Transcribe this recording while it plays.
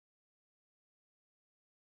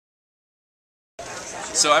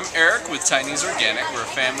So I'm Eric with Tiny's Organic. We're a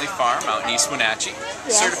family farm out in East Wenatchee.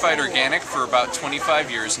 Certified organic for about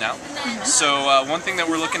 25 years now. So one thing that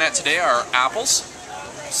we're looking at today are apples.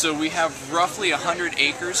 So we have roughly 100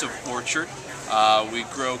 acres of orchard. We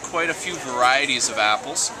grow quite a few varieties of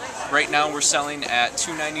apples. Right now we're selling at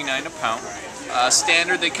 $2.99 a pound.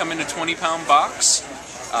 Standard, they come in a 20-pound box.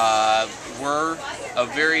 We're a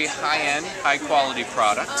very high-end, high-quality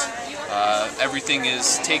product. Everything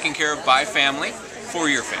is taken care of by family, for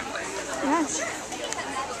your family. Yes.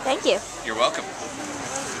 Thank you. You're welcome.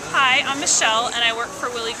 Hi, I'm Michelle, and I work for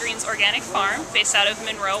Willie Green's Organic Farm, based out of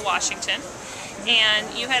Monroe, Washington. And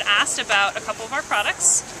you had asked about a couple of our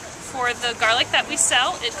products. For the garlic that we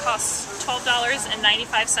sell, it costs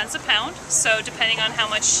 $12.95 a pound. So depending on how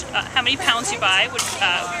many pounds you buy would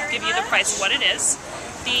give you the price of what it is.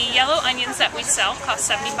 The yellow onions that we sell cost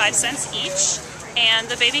 75 cents each, and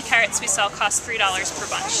the baby carrots we sell cost $3 per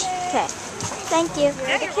bunch. Okay. Thank you.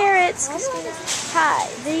 The carrots. Hi,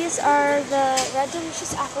 these are the red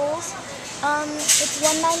delicious apples. It's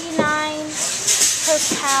 $1.99 per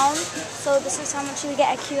pound, so this is how much you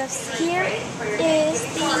get at QFC. Here is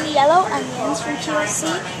the yellow onions from QFC.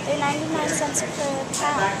 They're 99 cents per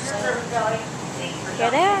pound. So here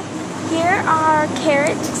they are. Here are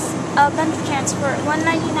carrots, a bunch of carrots for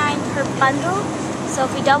 $1.99 per bundle. So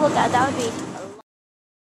if we double that, that would be